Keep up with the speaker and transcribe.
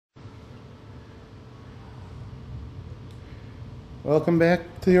Welcome back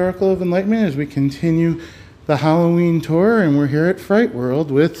to the Oracle of Enlightenment as we continue the Halloween tour, and we're here at Frightworld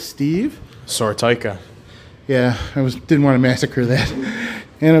with Steve. Sortaika. Yeah, didn't want to massacre that.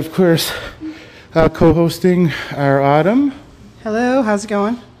 And of course, co-hosting our Autumn. Hello, how's it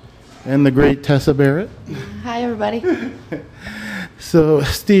going? And the great Tessa Barrett. Hi, everybody. So,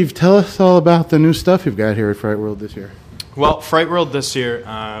 Steve, tell us all about the new stuff you've got here at Frightworld this year. Well, Frightworld this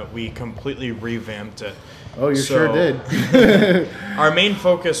year, we completely revamped it. Oh, you sure did. Our main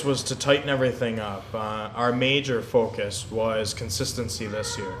focus was to tighten everything up. Our major focus was consistency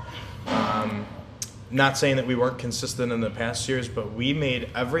this year. Not saying that we weren't consistent in the past years, but we made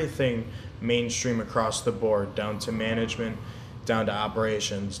everything mainstream across the board, down to management, down to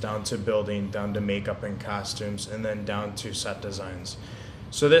operations, down to building, down to makeup and costumes, and then down to set designs.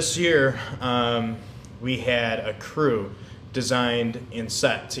 So this year, we had a crew designed and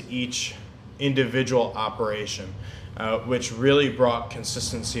set to each individual operation, which really brought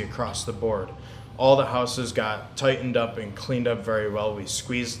consistency across the board. All the houses got tightened up and cleaned up very well. We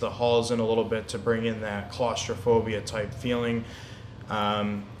squeezed the halls in a little bit to bring in that claustrophobia type feeling.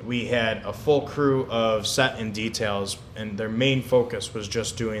 We had a full crew of set and details, and their main focus was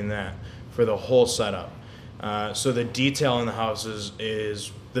just doing that for the whole setup. So the detail in the houses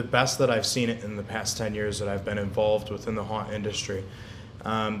is the best that I've seen it in the past 10 years that I've been involved within the haunt industry.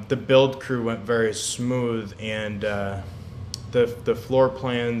 The build crew went very smooth, and the floor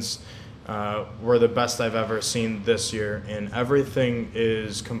plans were the best I've ever seen this year, and everything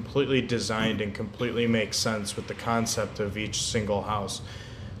is completely designed and completely makes sense with the concept of each single house.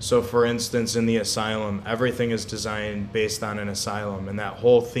 So for instance, in the asylum, everything is designed based on an asylum, and that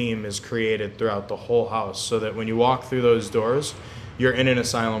whole theme is created throughout the whole house, so that when you walk through those doors, you're in an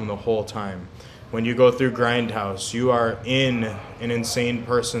asylum the whole time. When you go through Grindhouse, you are in an insane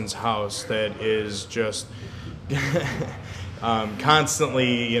person's house that is just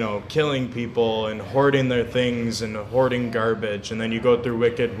constantly, killing people and hoarding their things and hoarding garbage. And then you go through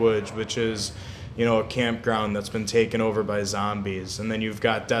Wicked Woods, which is, a campground that's been taken over by zombies. And then you've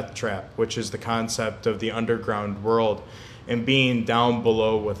got Death Trap, which is the concept of the underground world and being down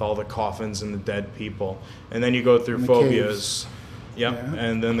below with all the coffins and the dead people. And then you go through Phobias. Yep, yeah.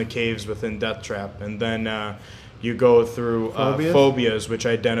 And then the caves within Death Trap. And then you go through Phobias, which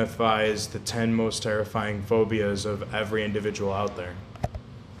identifies the 10 most terrifying phobias of every individual out there.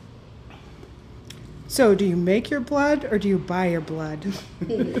 So do you make your blood or do you buy your blood?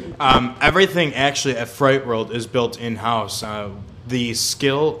 Everything actually at Frightworld is built in-house. The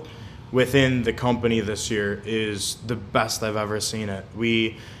skill within the company this year is the best I've ever seen it.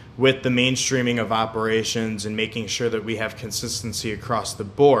 With the mainstreaming of operations and making sure that we have consistency across the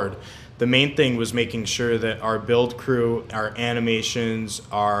board, the main thing was making sure that our build crew, our animations,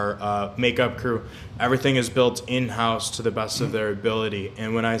 our makeup crew, everything is built in-house to the best of their ability.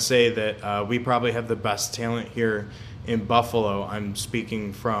 And when I say that we probably have the best talent here in Buffalo, I'm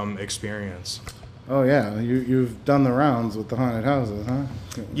speaking from experience. Oh, yeah. You've done the rounds with the haunted houses, huh?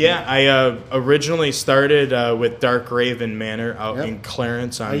 Yeah, I originally started with Dark Raven Manor out in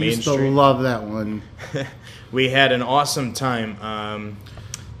Clarence on Main Street. I used to love that one. We had an awesome time.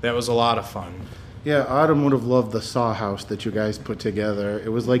 That was a lot of fun. Yeah, Autumn would have loved the Saw house that you guys put together. It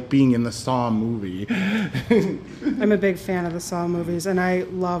was like being in the Saw movie. I'm a big fan of the Saw movies, and I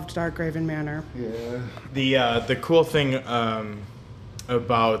loved Dark Raven Manor. Yeah. The cool thing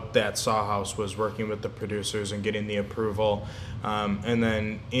about that Saw house was working with the producers and getting the approval, and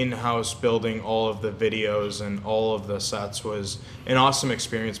then in-house building all of the videos and all of the sets was an awesome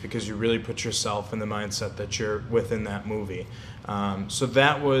experience because you really put yourself in the mindset that you're within that movie. So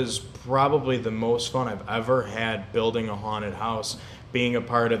that was probably the most fun I've ever had building a haunted house, being a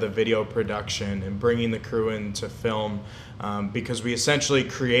part of the video production and bringing the crew in to film, because we essentially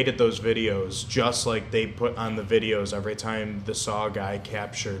created those videos just like they put on the videos every time the Saw guy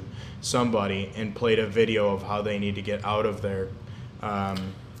captured somebody and played a video of how they need to get out of their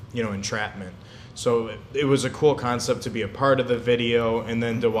entrapment. So it was a cool concept to be a part of the video and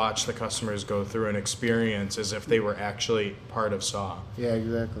then to watch the customers go through an experience as if they were actually part of Saw. Yeah,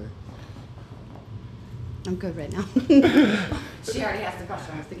 exactly. I'm good right now. She already asked the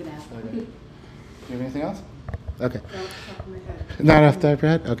question I was thinking to ask. Okay. You have anything else? Okay. No, off the top of my head. Not off the top of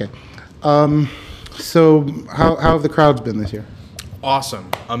your head? Okay. So how have the crowds been this year? Awesome.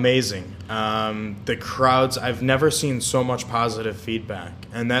 Amazing. The crowds, I've never seen so much positive feedback.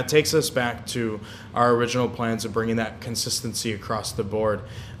 And that takes us back to our original plans of bringing that consistency across the board.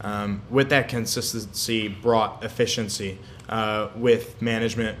 With that consistency brought efficiency with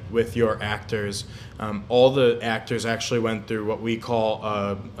management, with your actors. All the actors actually went through what we call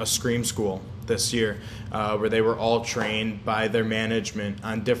a scream school this year, where they were all trained by their management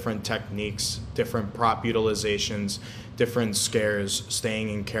on different techniques, different prop utilizations, different scares, staying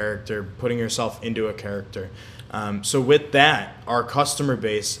in character, putting yourself into a character. So with that, our customer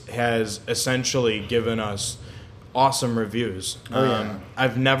base has essentially given us awesome reviews.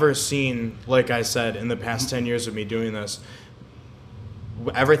 I've never seen, like I said, in the past 10 years of me doing this,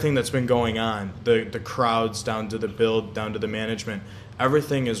 everything that's been going on, the crowds down to the build, down to the management,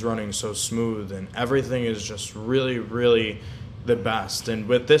 everything is running so smooth and everything is just really, really the best. And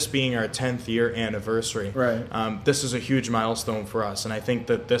with this being our 10th year anniversary, this is a huge milestone for us. And I think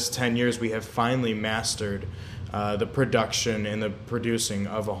that this 10 years we have finally mastered the production and the producing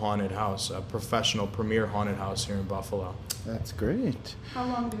of a haunted house, a professional premier haunted house here in Buffalo. That's great. How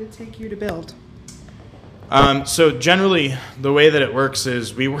long did it take you to build? So generally, the way that it works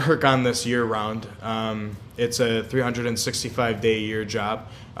is we work on this year-round. It's a 365-day-a-year job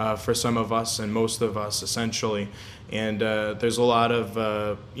for some of us and most of us, essentially. And there's a lot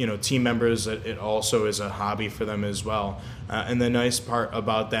of team members that it also is a hobby for them as well. And the nice part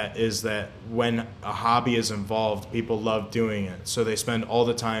about that is that when a hobby is involved, people love doing it. So they spend all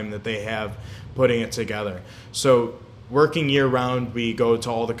the time that they have putting it together. So working year-round, we go to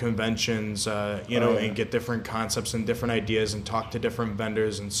all the conventions, and get different concepts and different ideas and talk to different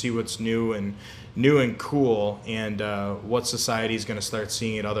vendors and see what's new and cool and what society is going to start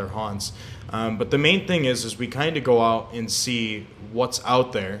seeing at other haunts. But the main thing is we kind of go out and see what's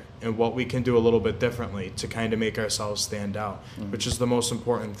out there and what we can do a little bit differently to kind of make ourselves stand out, which is the most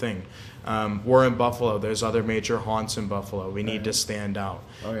important thing. We're in Buffalo. There's other major haunts in Buffalo. We need to stand out.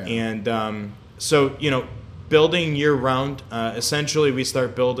 And building year-round, essentially we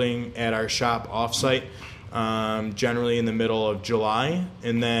start building at our shop off-site, generally in the middle of July,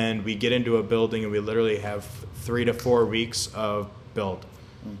 and then we get into a building and we literally have 3 to 4 weeks of build.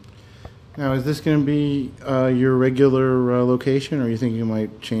 Now, is this going to be your regular location, or you think you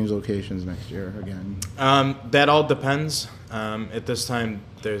might change locations next year again? That all depends. At this time,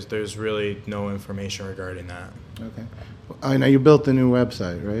 there's really no information regarding that. Okay. Now, you built the new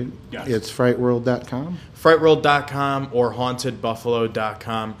website, right? Yes. It's frightworld.com? Frightworld.com or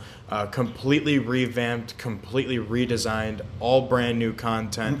hauntedbuffalo.com. Completely revamped, completely redesigned, all brand new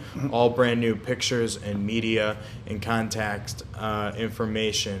content, all brand new pictures and media and contact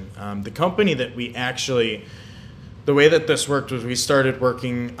information. The company that we actually, the way that this worked was we started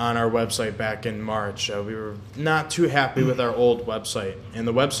working on our website back in March. We were not too happy with our old website, and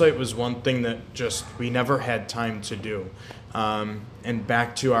the website was one thing that just we never had time to do. And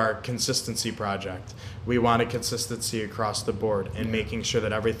back to our consistency project. We wanted consistency across the board and making sure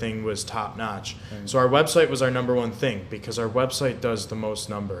that everything was top notch. So our website was our number one thing because our website does the most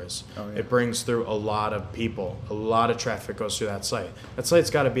numbers. It brings through a lot of people. A lot of traffic goes through that site. That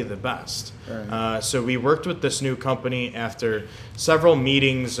site's got to be the best. So we worked with this new company after several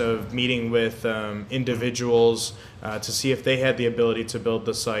meetings of meeting with individuals to see if they had the ability to build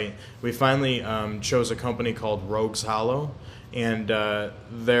the site. We finally chose a company called Rogues Hollow, and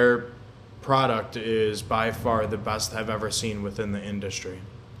their product is by far the best I've ever seen within the industry.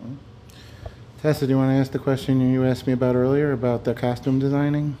 Tessa, do you want to ask the question you asked me about earlier about the costume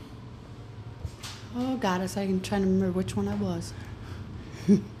designing? Oh, goddess, I'm trying to remember which one I was.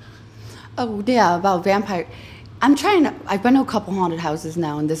 Oh, yeah, about vampire. I've been to a couple haunted houses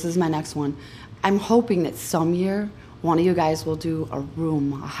now, and this is my next one. I'm hoping that some year one of you guys will do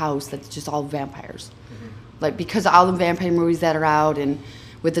a house that's just all vampires. Like, because of all the vampire movies that are out and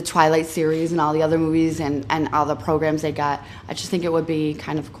with the Twilight series and all the other movies and all the programs they got, I just think it would be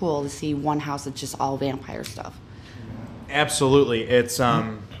kind of cool to see one house that's just all vampire stuff. Absolutely. It's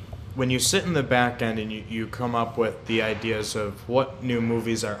when you sit in the back end and you come up with the ideas of what new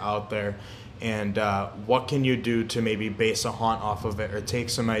movies are out there and what can you do to maybe base a haunt off of it or take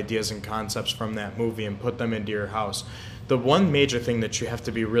some ideas and concepts from that movie and put them into your house. The one major thing that you have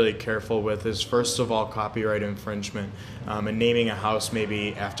to be really careful with is, first of all, copyright infringement and naming a house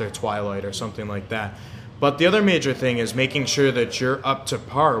maybe after Twilight or something like that. But the other major thing is making sure that you're up to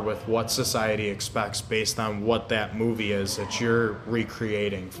par with what society expects based on what that movie is that you're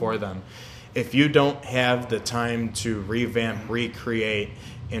recreating for them. If you don't have the time to revamp, recreate,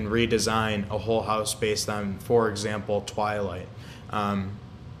 and redesign a whole house based on, for example, Twilight,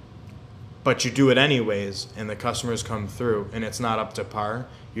 but you do it anyways, and the customers come through, and it's not up to par,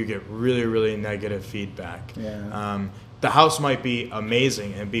 you get really, really negative feedback. Yeah. The house might be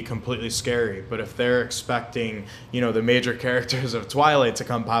amazing and be completely scary, but if they're expecting, the major characters of Twilight to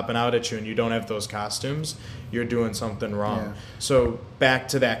come popping out at you and you don't have those costumes, you're doing something wrong. Yeah. So back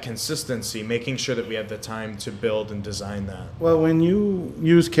to that consistency, making sure that we have the time to build and design that. Well, when you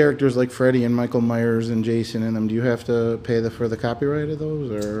use characters like Freddy and Michael Myers and Jason in them, do you have to pay for the copyright of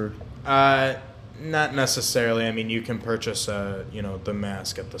those, or? Not necessarily. I mean, you can purchase, the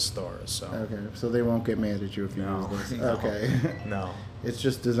mask at the store. So Okay, so they won't get mad at you if you No. use this. No. Okay. no, It's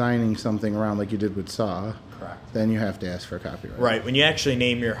just designing something around like you did with Saw. correct. Then you have to ask for copyright. Right. When you actually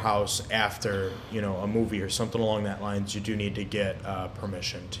name your house after, a movie or something along that lines, you do need to get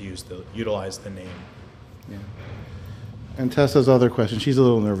permission to utilize the name. Yeah. And Tessa's other question, she's a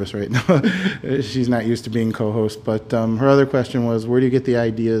little nervous right now. She's not used to being co-host, but her other question was, where do you get the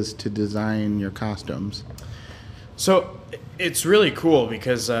ideas to design your costumes? So it's really cool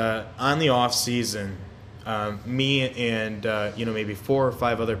because on the off season, me and maybe 4 or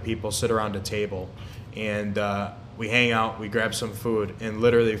 5 other people sit around a table, and we hang out, we grab some food, and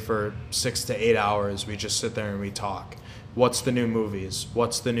literally for 6 to 8 hours we just sit there and we talk. What's the new movies?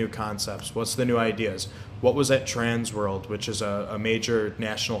 What's the new concepts? What's the new ideas? What was at Transworld, which is a major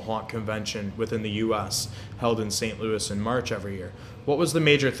national haunt convention within the U.S. held in St. Louis in March every year? What was the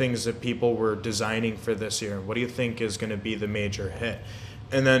major things that people were designing for this year? What do you think is going to be the major hit?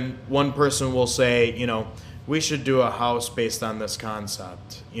 And then one person will say, we should do a house based on this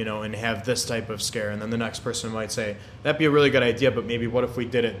concept, and have this type of scare. And then the next person might say, that'd be a really good idea, but maybe what if we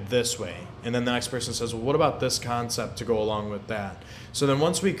did it this way? And then the next person says, well, what about this concept to go along with that? So then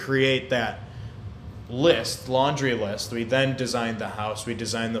once we create that laundry list, we then design the house, we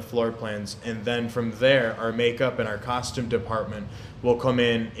design the floor plans, and then from there, our makeup and our costume department will come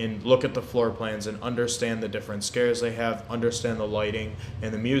in and look at the floor plans and understand the different scares they have, understand the lighting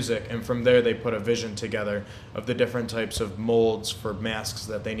and the music, and from there they put a vision together of the different types of molds for masks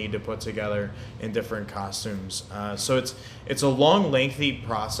that they need to put together in different costumes. So it's a long, lengthy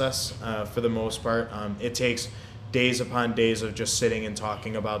process for the most part. It takes days upon days of just sitting and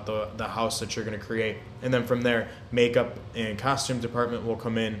talking about the house that you're going to create. And then from there, makeup and costume department will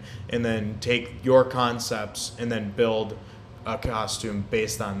come in and then take your concepts and then build a costume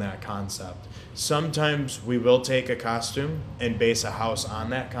based on that concept. Sometimes we will take a costume and base a house on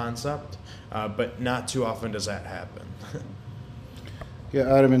that concept, but not too often does that happen.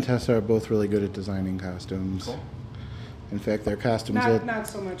 Yeah, Adam and Tessa are both really good at designing costumes. Cool. In fact, their costumes... Not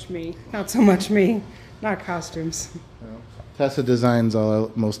so much me. Not so much me. Not costumes. Tessa designs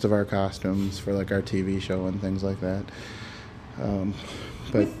most of our costumes for like our TV show and things like that.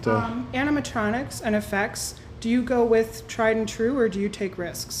 With animatronics and effects, do you go with tried and true, or do you take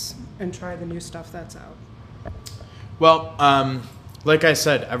risks and try the new stuff that's out? Well, like I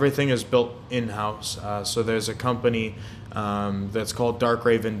said, everything is built in-house. So there's a company that's called Dark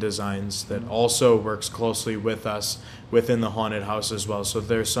Raven Designs that also works closely with us within the haunted house as well. So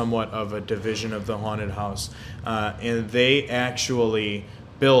they're somewhat of a division of the haunted house. And they actually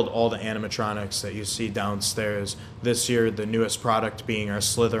build all the animatronics that you see downstairs. This year, the newest product being our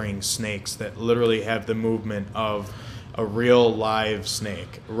slithering snakes that literally have the movement of a real live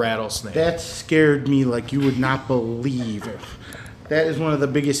snake, rattlesnake. That scared me like you would not believe. That is one of the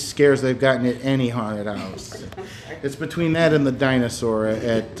biggest scares they've gotten at any haunted house. It's between that and the dinosaur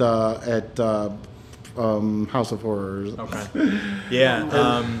at House of Horrors. Okay.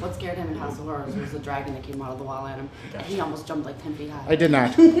 Yeah. What scared him in House of Horrors was the dragon that came out of the wall at him. Gotcha. He almost jumped like 10 feet high. I did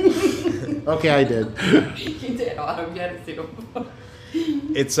not. Okay, I did. You did. Autumn, you hadn't seen him before.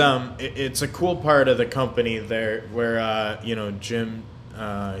 It's a cool part of the company there where Jim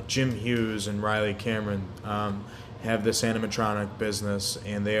Hughes and Riley Cameron have this animatronic business,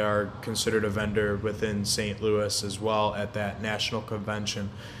 and they are considered a vendor within St. Louis as well at that national convention.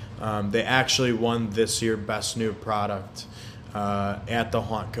 They actually won this year Best New Product at the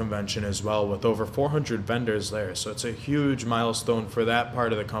Haunt Convention as well, with over 400 vendors there. So it's a huge milestone for that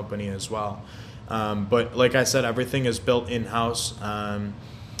part of the company as well. But like I said, everything is built in-house.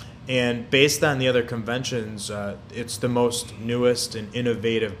 And based on the other conventions, it's the most newest and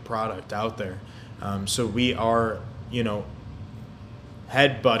innovative product out there. So we are,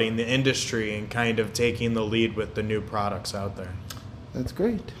 headbutting the industry and kind of taking the lead with the new products out there. That's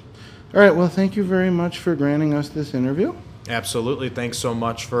great. All right, well, thank you very much for granting us this interview. Absolutely. Thanks so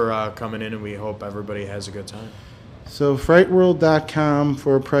much for coming in, and we hope everybody has a good time. So frightworld.com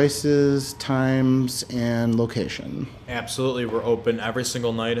for prices, times, and location. Absolutely. We're open every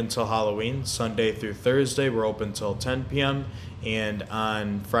single night until Halloween. Sunday through Thursday, we're open till 10 p.m. And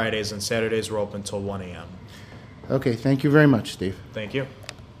on Fridays and Saturdays, we're open till 1 a.m. Okay, thank you very much, Steve. Thank you.